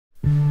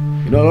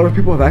You know, a lot of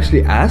people have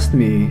actually asked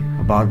me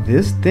about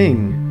this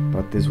thing,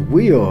 about this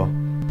wheel.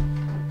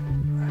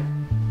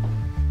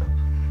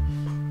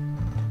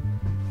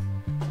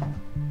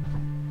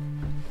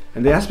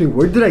 And they asked me,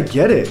 where did I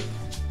get it?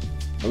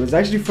 It was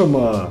actually from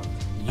a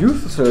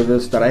youth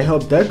service that I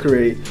helped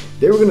decorate.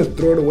 They were gonna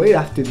throw it away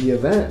after the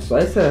event. So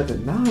I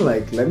said, nah,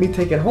 like, let me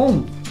take it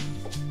home.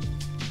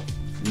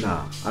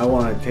 Nah, I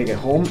wanna take it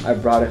home. I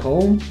brought it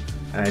home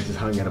and I just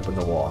hung it up on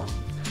the wall.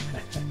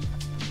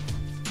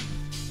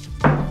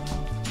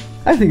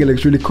 I think it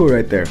looks really cool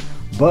right there.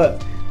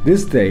 But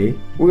this day,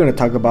 we're gonna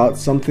talk about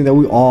something that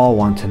we all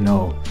want to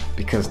know,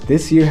 because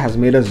this year has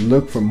made us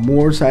look for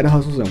more side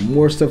hustles and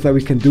more stuff that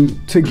we can do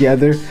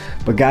together.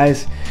 But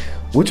guys,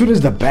 which one is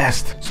the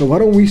best? So why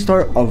don't we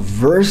start a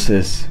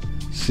versus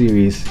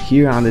series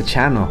here on the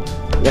channel?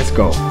 Let's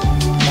go.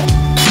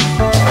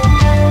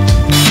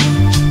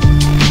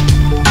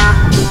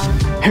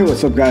 Hey,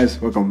 what's up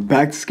guys? Welcome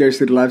back to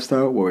Scarcity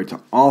Lifestyle, where we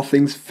talk all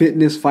things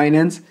fitness,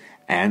 finance,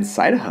 and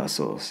side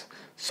hustles.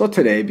 So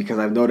today, because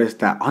I've noticed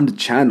that on the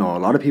channel, a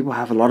lot of people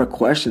have a lot of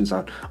questions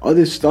on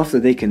other stuff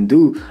that they can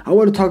do, I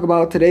want to talk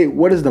about today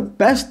what is the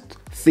best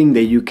thing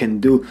that you can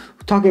do.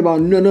 We're talking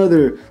about none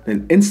other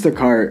than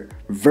Instacart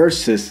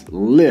versus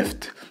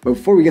Lyft. But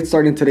before we get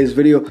started in today's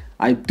video,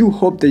 I do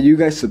hope that you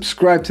guys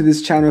subscribe to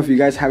this channel if you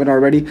guys haven't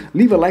already.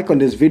 Leave a like on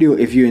this video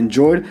if you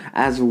enjoyed,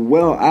 as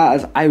well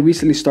as I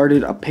recently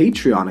started a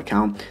Patreon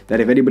account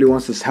that if anybody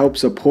wants to help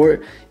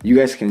support, you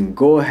guys can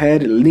go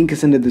ahead. Link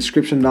is in the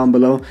description down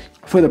below.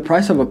 For the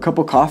price of a cup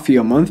of coffee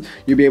a month,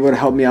 you'll be able to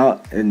help me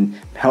out and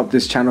help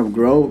this channel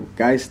grow.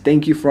 Guys,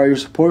 thank you for all your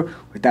support.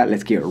 With that,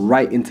 let's get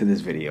right into this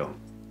video.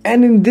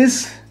 And in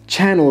this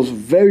channel's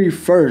very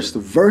first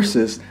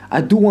versus,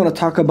 I do want to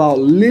talk about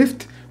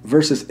Lyft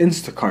versus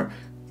Instacart.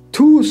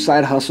 Two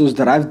side hustles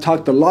that I've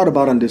talked a lot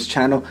about on this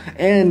channel,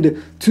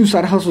 and two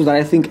side hustles that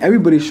I think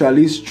everybody should at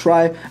least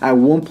try at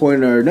one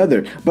point or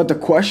another. But the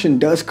question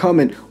does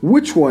come in,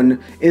 which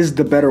one is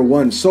the better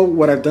one? So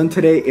what I've done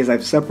today is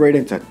I've separated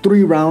into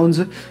 3 rounds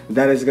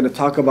that is going to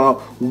talk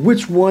about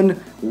which one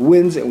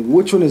wins and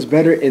which one is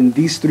better in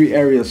these 3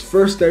 areas.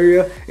 First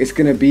area is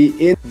going to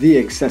be in the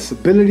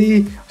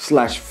accessibility /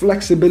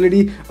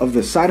 flexibility of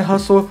the side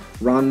hustle.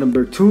 Round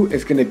number 2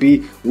 is going to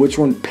be which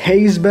one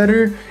pays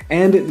better,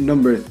 and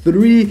number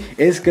 3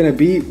 is going to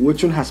be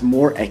which one has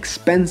more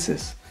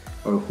expenses,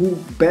 or who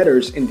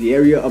betters in the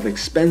area of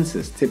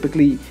expenses.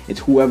 Typically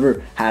it's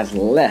whoever has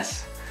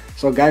less.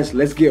 So guys,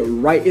 let's get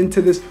right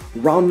into this.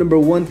 Round number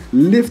 1,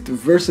 Lyft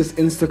versus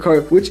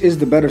Instacart. Which is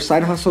the better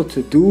side hustle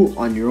to do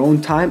on your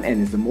own time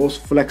and is the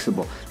most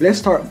flexible? Let's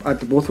start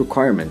at both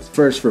requirements.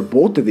 First, for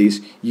both of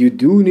these, you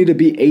do need to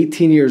be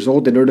 18 years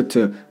old in order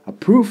to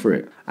approve for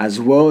it.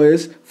 As well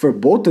as for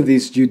both of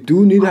these, you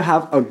do need to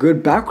have a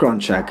good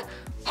background check.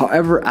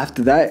 However,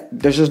 after that,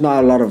 there's just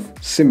not a lot of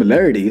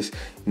similarities.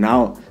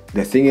 Now,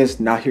 the thing is,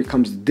 now here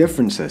comes the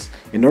differences.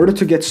 In order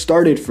to get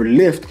started for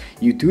Lyft,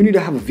 you do need to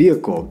have a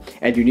vehicle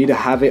and you need to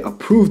have it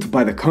approved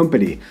by the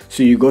company.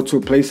 So you go to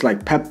a place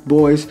like Pep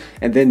Boys,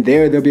 and then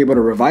there they'll be able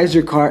to revise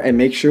your car and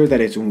make sure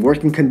that it's in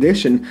working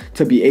condition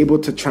to be able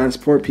to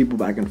transport people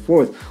back and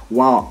forth.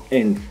 While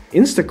in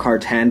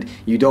Instacart's hand,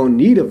 you don't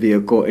need a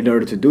vehicle in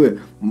order to do it.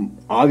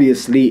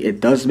 Obviously, it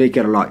does make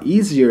it a lot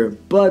easier,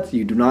 but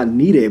you do not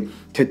need it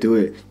to do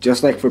it.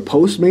 Just like for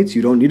Postmates,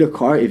 you don't need a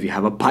car. If you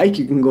have a bike,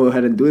 you can go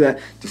ahead and do that.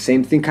 The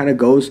same thing kind of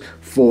goes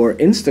for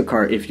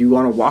Instacart. If you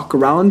want to walk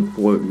around,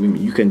 well,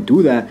 you can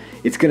do that.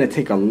 It's going to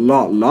take a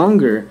lot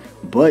longer,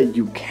 but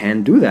you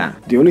can do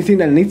that. The only thing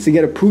that needs to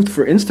get approved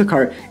for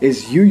Instacart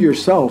is you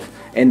yourself,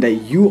 and that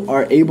you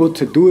are able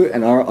to do it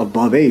and are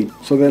above age.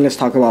 So then let's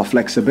talk about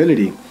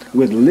flexibility.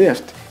 With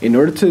Lyft, in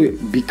order to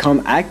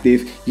become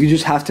active, you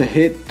just have to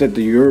hit that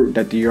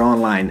you're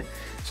online.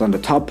 So on the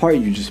top part,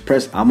 you just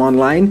press I'm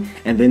online,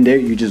 and then there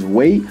you just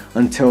wait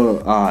until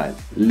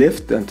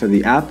until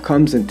the app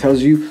comes and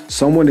tells you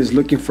someone is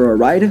looking for a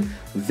ride.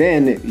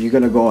 Then you're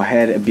gonna go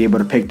ahead and be able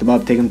to pick them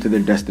up, take them to their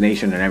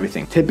destination and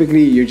everything.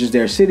 Typically, you're just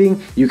there sitting.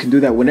 You can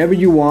do that whenever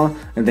you want,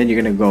 and then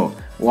you're gonna go.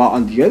 While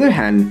on the other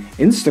hand,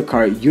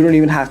 Instacart, you don't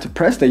even have to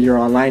press that you're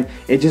online.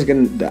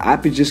 The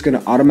app is just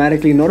gonna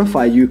automatically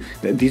notify you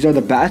that these are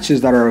the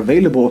batches that are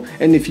available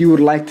and if you would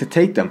like to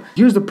take them.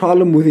 Here's the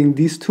problem within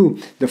these two.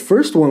 The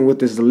first one with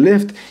this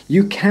Lyft,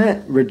 you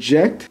can't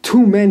reject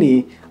too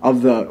many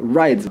of the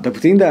rides. The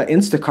thing that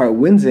Instacart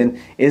wins in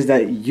is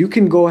that you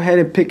can go ahead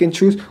and pick and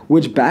choose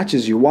which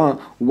batches you want,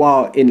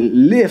 while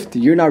in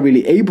Lyft, you're not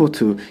really able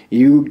to.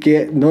 You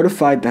get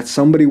notified that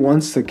somebody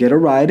wants to get a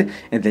ride,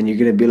 and then you're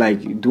gonna be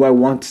like, do I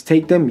want to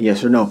take them?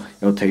 Yes or no.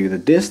 It'll tell you the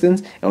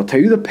distance, it'll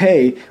tell you the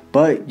pay,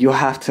 but you'll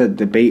have to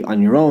debate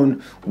on your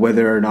own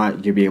whether or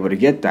not you'll be able to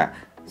get that.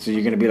 So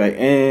you're gonna be like,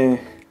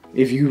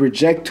 If you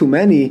reject too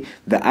many,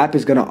 the app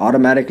is gonna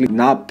automatically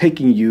not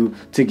picking you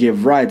to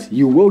give rides.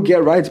 You will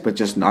get rides, but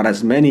just not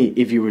as many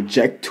if you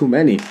reject too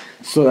many.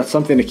 So that's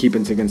something to keep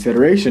into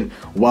consideration.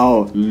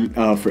 While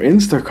for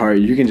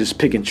Instacart, you can just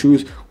pick and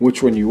choose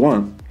which one you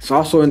want. It's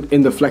also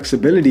in the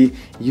flexibility.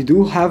 You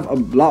do have a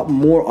lot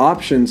more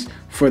options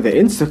for the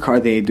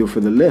Instacart than you do for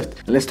the Lyft.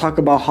 And let's talk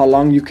about how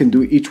long you can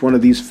do each one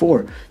of these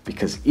for,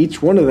 because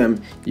each one of them,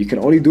 you can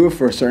only do it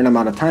for a certain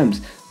amount of times.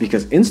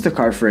 Because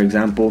Instacart, for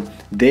example,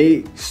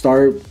 they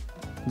start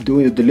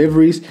doing the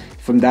deliveries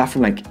from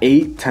like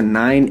 8 to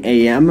 9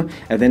 a.m.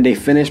 and then they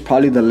finish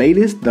probably the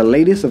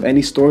latest of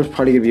any store is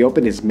probably gonna be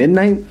open is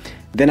midnight.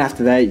 Then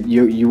after that,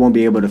 you won't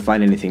be able to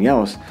find anything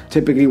else.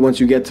 Typically, once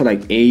you get to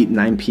like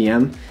 9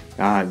 p.m.,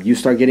 you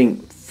start getting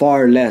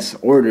far less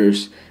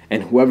orders,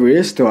 and whoever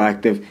is still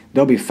active,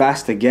 they'll be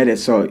fast to get it.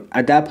 So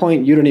at that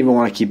point, you don't even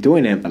want to keep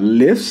doing it.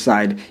 Lyft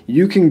side,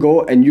 you can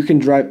go and you can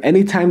drive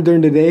anytime during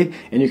the day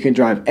and you can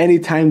drive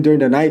anytime during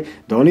the night.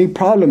 The only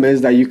problem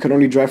is that you can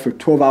only drive for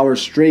 12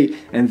 hours straight,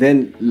 and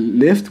then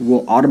Lyft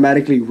will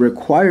automatically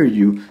require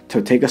you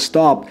to take a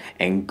stop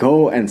and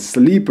go and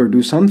sleep or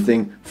do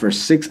something for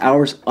 6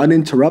 hours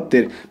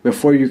uninterrupted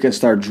before you can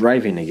start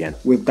driving again.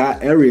 With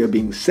that area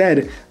being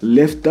said,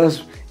 Lyft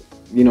does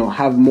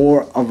have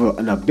more of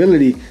an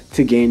ability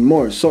to gain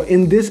more. So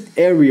in this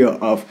area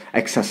of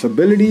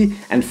accessibility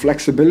and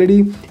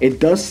flexibility,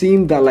 it does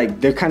seem that like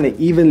they're kind of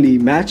evenly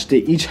matched. They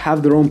each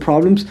have their own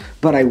problems,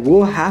 but I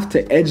will have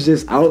to edge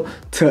this out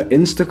to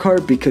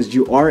Instacart because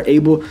you are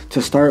able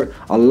to start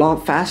a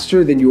lot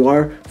faster than you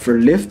are for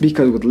Lyft,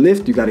 because with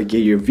Lyft, you got to get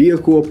your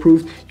vehicle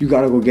approved, you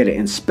got to go get it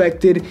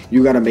inspected,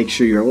 you got to make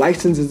sure your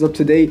license is up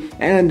to date.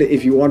 And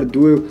if you want to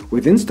do it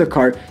with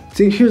Instacart,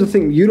 see, here's the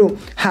thing, you don't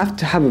have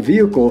to have a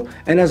vehicle,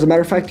 and as a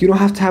matter of fact, you don't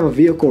have to have a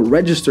vehicle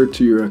registered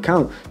to your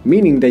account,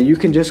 meaning that you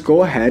can just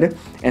go ahead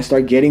and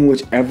start getting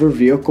whichever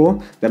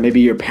vehicle that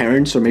maybe your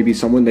parents or maybe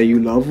someone that you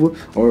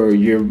love or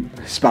your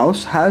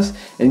spouse has,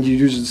 and you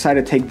just decide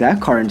to take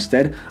that car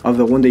instead of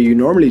the one that you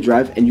normally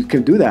drive, and you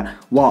can do that.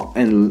 While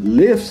in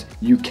Lyft,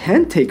 you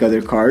can take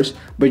other cars,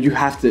 but you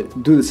have to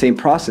do the same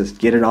process,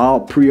 get it all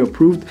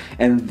pre-approved,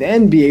 and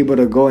then be able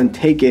to go and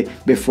take it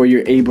before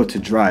you're able to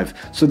drive.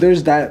 So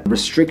there's that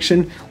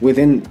restriction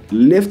within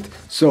Lyft.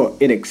 So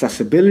in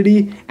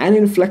accessibility and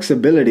in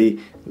flexibility,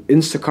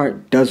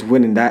 Instacart does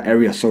win in that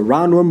area. So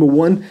round number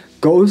 1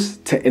 goes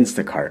to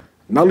Instacart.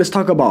 Now let's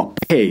talk about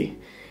pay.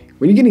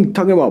 When you're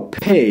talking about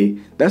pay,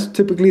 that's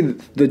typically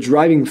the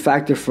driving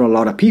factor for a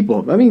lot of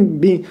people. I mean,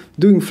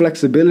 doing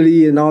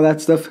flexibility and all that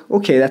stuff,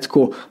 okay, that's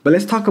cool. But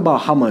let's talk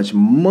about how much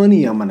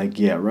money I'm gonna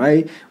get,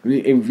 right?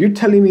 If you're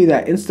telling me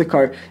that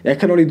Instacart, I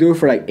can only do it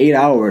for like 8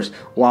 hours,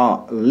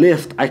 while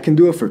Lyft, I can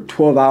do it for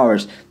 12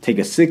 hours, take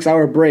a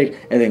 6-hour break,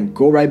 and then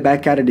go right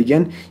back at it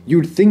again,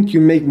 you'd think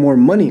you make more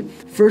money.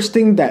 First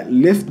thing that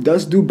Lyft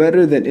does do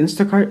better than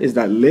Instacart is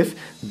that Lyft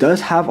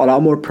does have a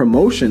lot more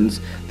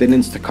promotions than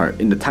Instacart.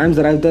 In the times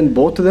that I've done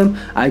both of them,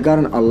 I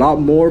gotten a lot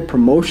more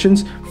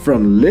promotions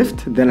from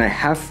Lyft than I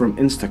have from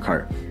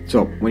Instacart.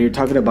 So when you're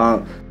talking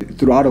about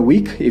throughout a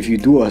week, if you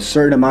do a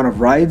certain amount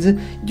of rides,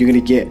 you're gonna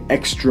get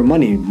extra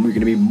money. You're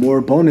gonna be more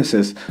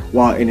bonuses.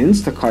 While in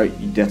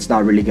Instacart, that's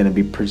not really gonna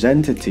be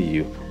presented to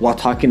you. While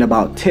talking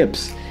about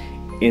tips,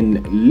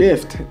 in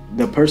Lyft,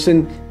 the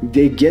person,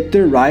 they get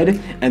their ride,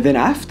 and then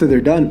after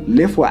they're done,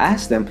 Lyft will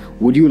ask them,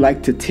 would you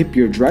like to tip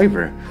your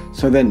driver?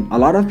 So then a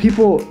lot of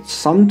people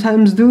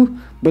sometimes do,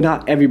 but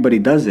not everybody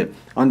does it.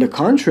 On the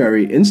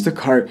contrary,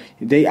 Instacart,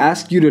 they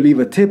ask you to leave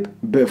a tip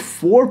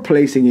before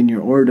placing in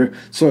your order.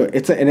 So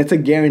it's a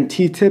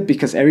guaranteed tip,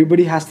 because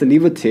everybody has to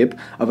leave a tip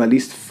of at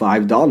least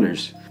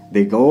 $5.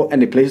 They go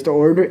and they place the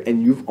order,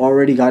 and you've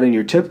already gotten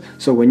your tip.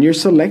 So when you're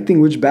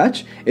selecting which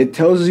batch, it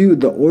tells you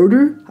the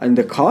order and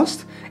the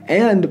cost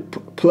and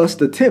plus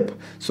the tip.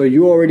 So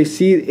you already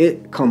see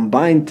it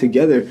combined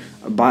together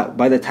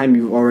by the time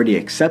you've already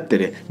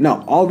accepted it.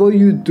 Now, although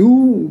you do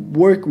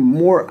work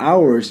more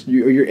hours,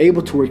 you're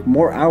able to work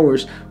more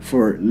hours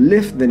for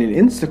Lyft than in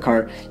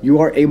Instacart, you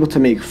are able to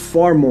make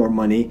far more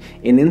money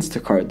in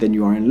Instacart than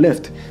you are in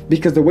Lyft.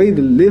 Because the way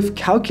the Lyft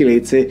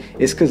calculates it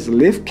is because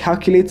Lyft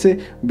calculates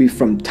it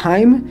from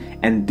time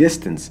and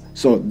distance.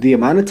 So the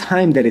amount of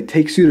time that it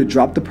takes you to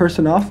drop the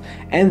person off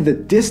and the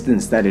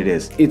distance that it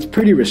is. It's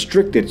pretty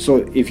restricted.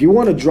 So if you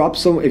want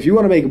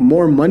to make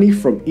more money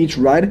from each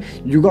ride,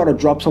 you got to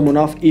drop someone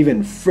off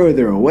even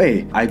further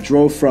away. I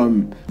drove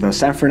from the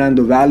San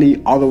Fernando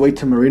Valley all the way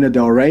to Marina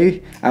del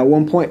Rey at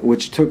one point,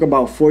 which took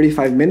about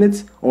 45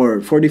 minutes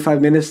or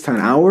 45 minutes to an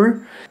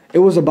hour. It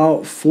was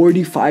about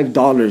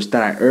 $45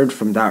 that I earned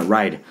from that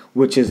ride,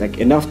 which is like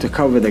enough to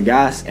cover the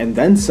gas and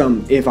then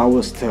some if I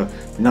was to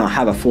not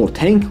have a full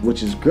tank,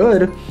 which is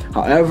good.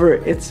 However,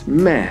 it's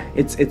meh.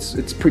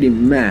 It's pretty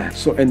meh.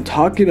 So in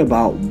talking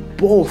about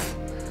both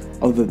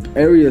of the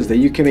areas that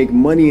you can make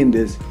money in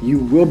this, you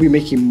will be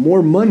making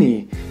more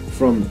money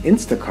from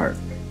Instacart.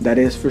 That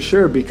is for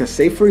sure, because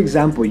say for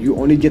example, you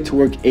only get to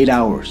work 8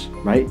 hours,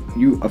 right?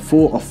 A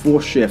full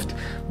shift.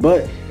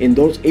 But in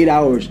those 8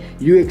 hours,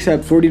 you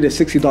accept $40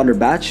 to $60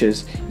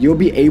 batches, you'll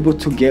be able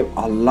to get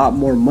a lot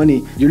more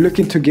money. You're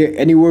looking to get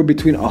anywhere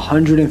between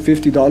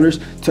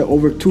 $150 to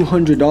over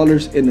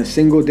 $200 in a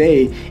single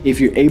day if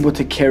you're able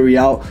to carry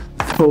out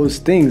those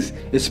things.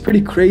 It's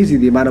pretty crazy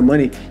the amount of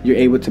money you're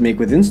able to make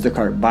with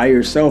Instacart by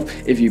yourself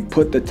if you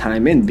put the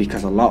time in,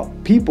 because a lot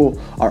of people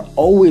are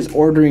always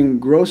ordering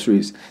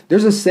groceries.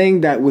 There's a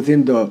saying that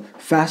within the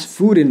fast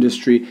food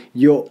industry,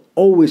 you'll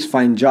always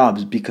find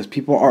jobs because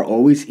people are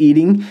always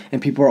eating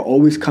and people are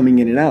always coming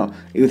in and out.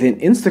 Within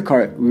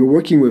Instacart, you're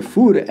working with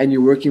food and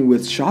you're working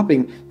with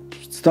shopping,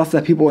 stuff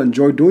that people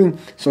enjoy doing,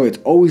 so it's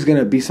always going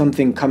to be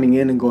something coming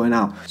in and going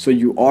out. So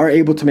you are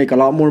able to make a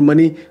lot more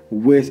money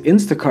with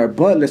Instacart.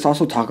 But let's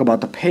also talk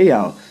about the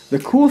payout. The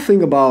cool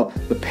thing about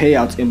the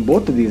payouts in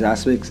both of these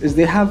aspects is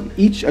they have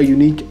each a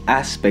unique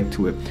aspect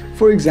to it.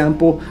 For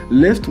example,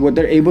 Lyft, what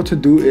they're able to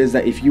do is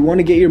that if you want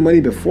to get your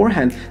money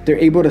beforehand, they're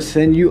able to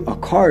send you a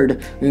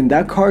card. In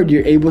that card,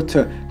 you're able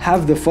to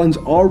have the funds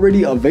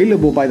already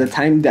available by the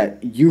time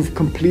that you've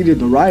completed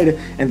the ride,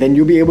 and then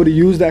you'll be able to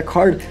use that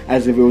card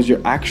as if it was your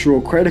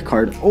actual credit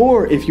card.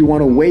 Or if you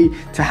want to wait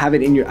to have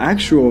it in your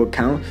actual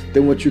account,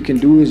 then what you can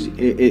do is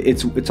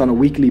it's on a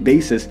weekly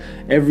basis.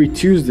 Every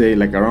Tuesday,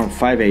 like around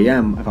 5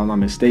 a.m. if I'm not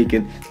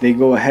mistaken, they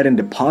go ahead and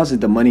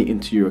deposit the money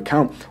into your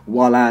account.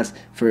 While as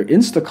for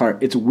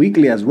Instacart, it's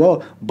weekly as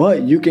well,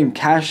 but you can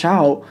cash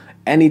out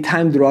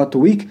anytime throughout the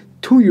week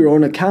to your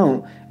own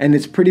account, and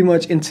it's pretty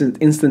much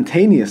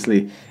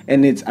instantaneously.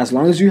 And it's as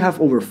long as you have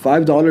over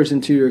 $5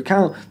 into your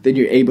account, then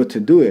you're able to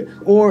do it.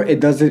 Or it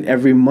does it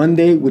every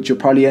Monday, which you'll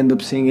probably end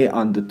up seeing it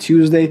on the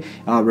Tuesday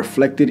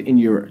reflected in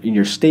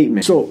your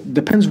statement. So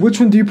depends, which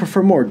one do you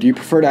prefer more? Do you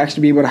prefer to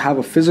actually be able to have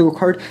a physical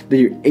card that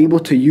you're able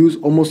to use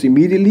almost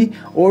immediately,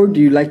 or do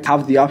you like to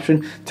have the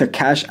option to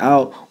cash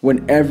out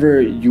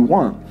whenever you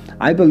want?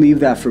 I believe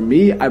that for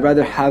me, I'd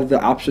rather have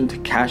the option to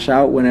cash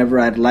out whenever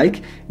I'd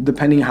like,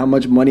 depending how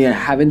much money I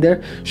have in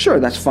there. Sure,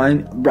 that's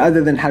fine,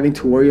 rather than having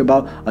to worry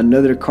about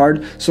another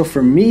card. So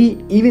for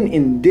me, even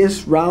in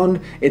this round,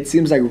 it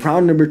seems like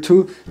round number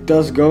 2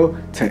 does go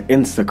to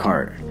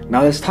Instacart.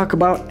 Now let's talk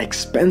about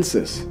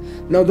expenses.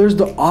 Now there's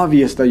the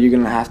obvious that you're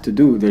gonna have to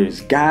do. There's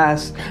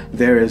gas,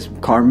 there is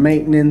car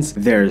maintenance,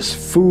 there's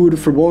food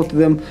for both of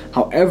them.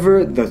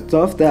 However, the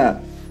stuff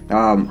that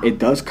it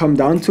does come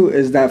down to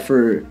is that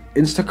for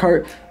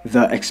Instacart,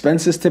 the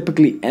expenses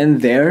typically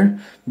end there,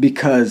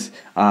 because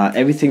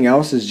everything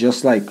else is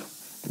just like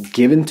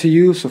given to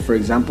you. So for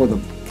example, the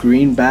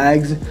green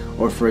bags,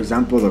 or for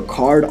example the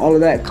card, all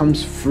of that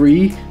comes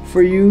free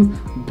for you.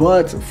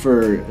 But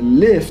for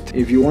Lyft,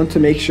 if you want to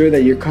make sure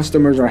that your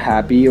customers are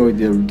happy or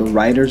the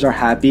riders are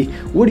happy,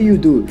 what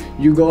do?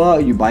 You go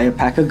out, you buy a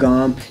pack of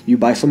gum, you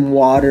buy some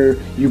water,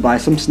 you buy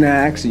some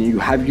snacks, and you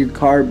have your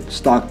car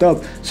stocked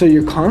up. So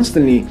you're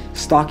constantly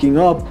stocking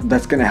up.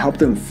 That's going to help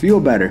them feel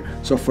better.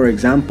 So for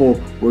example,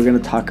 we're going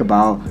to talk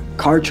about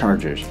car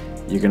chargers.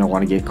 You're going to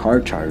want to get car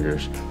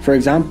chargers. For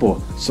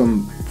example,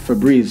 some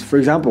Febreze, for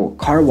example,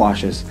 car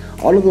washes.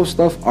 All of those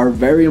stuff are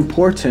very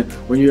important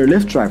when you're a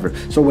Lyft driver.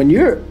 So when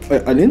you're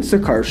an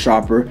Instacart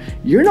shopper,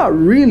 you're not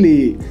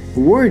really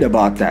worried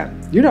about that.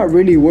 You're not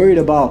really worried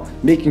about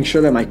making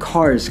sure that my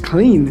car is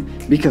clean,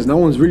 because no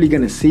one's really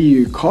gonna see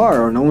your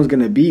car, or no one's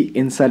gonna be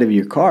inside of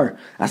your car.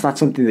 That's not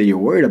something that you're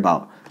worried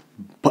about.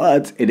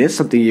 But it is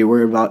something you're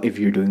worried about if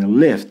you're doing a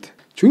Lyft.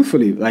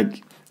 Truthfully,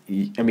 like,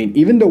 I mean,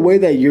 even the way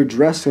that you're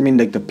dressed, I mean,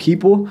 like the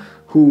people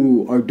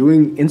who are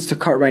doing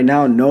Instacart right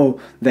now know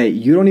that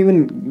you don't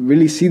even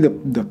really see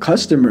the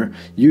customer.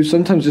 You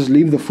sometimes just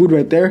leave the food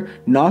right there,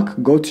 knock,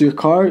 go to your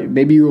car,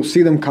 maybe you'll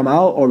see them come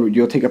out, or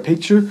you'll take a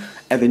picture,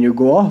 and then you'll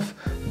go off.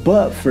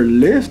 But for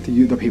Lyft,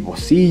 the people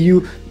see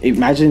you.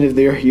 Imagine if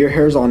your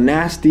hair's all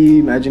nasty.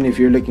 Imagine if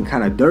you're looking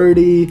kind of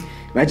dirty.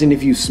 Imagine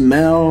if you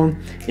smell.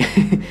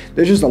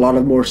 There's just a lot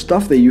of more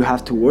stuff that you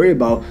have to worry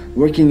about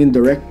working in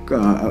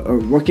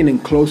working in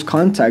close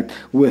contact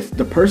with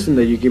the person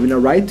that you're giving a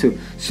ride to.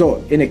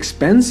 So in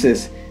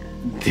expenses,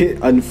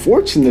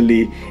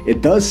 unfortunately,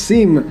 it does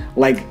seem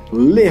like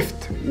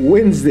Lyft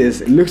wins this.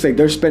 It looks like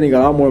they're spending a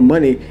lot more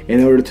money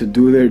in order to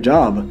do their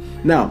job.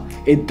 Now,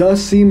 it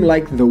does seem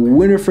like the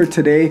winner for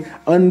today,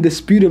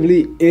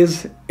 undisputably,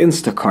 is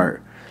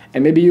Instacart.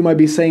 And maybe you might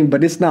be saying,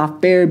 but it's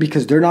not fair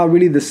because they're not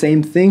really the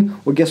same thing.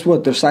 Well, guess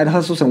what? They're side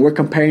hustles and we're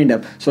comparing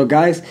them. So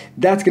guys,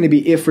 that's going to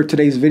be it for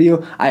today's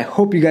video. I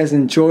hope you guys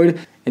enjoyed.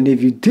 And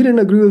if you didn't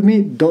agree with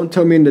me, don't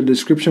tell me in the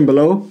description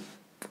below.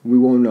 We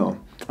won't know.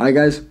 Alright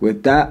guys,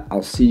 with that,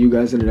 I'll see you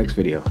guys in the next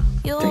video.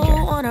 You Take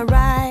care. wanna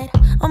ride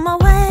on my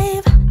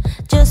wave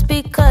just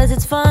because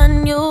it's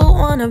fun. You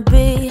wanna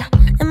be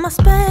in my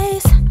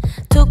space,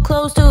 too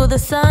close to the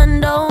sun,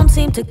 don't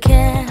seem to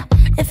care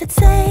if it's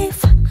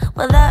safe.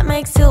 Well, that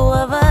makes two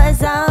of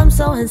us. I'm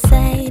so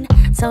insane,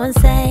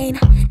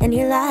 and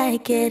you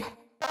like it.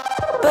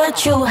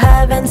 But you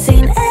haven't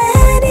seen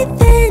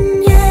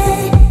anything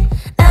yet.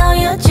 Now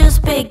you're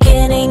just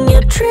beginning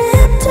your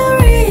trip to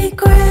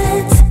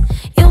regrets.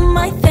 You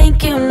might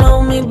think you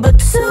know me, but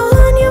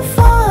soon you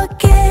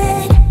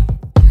forget.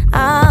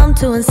 I'm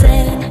too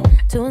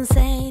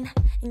insane,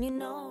 and you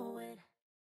know it.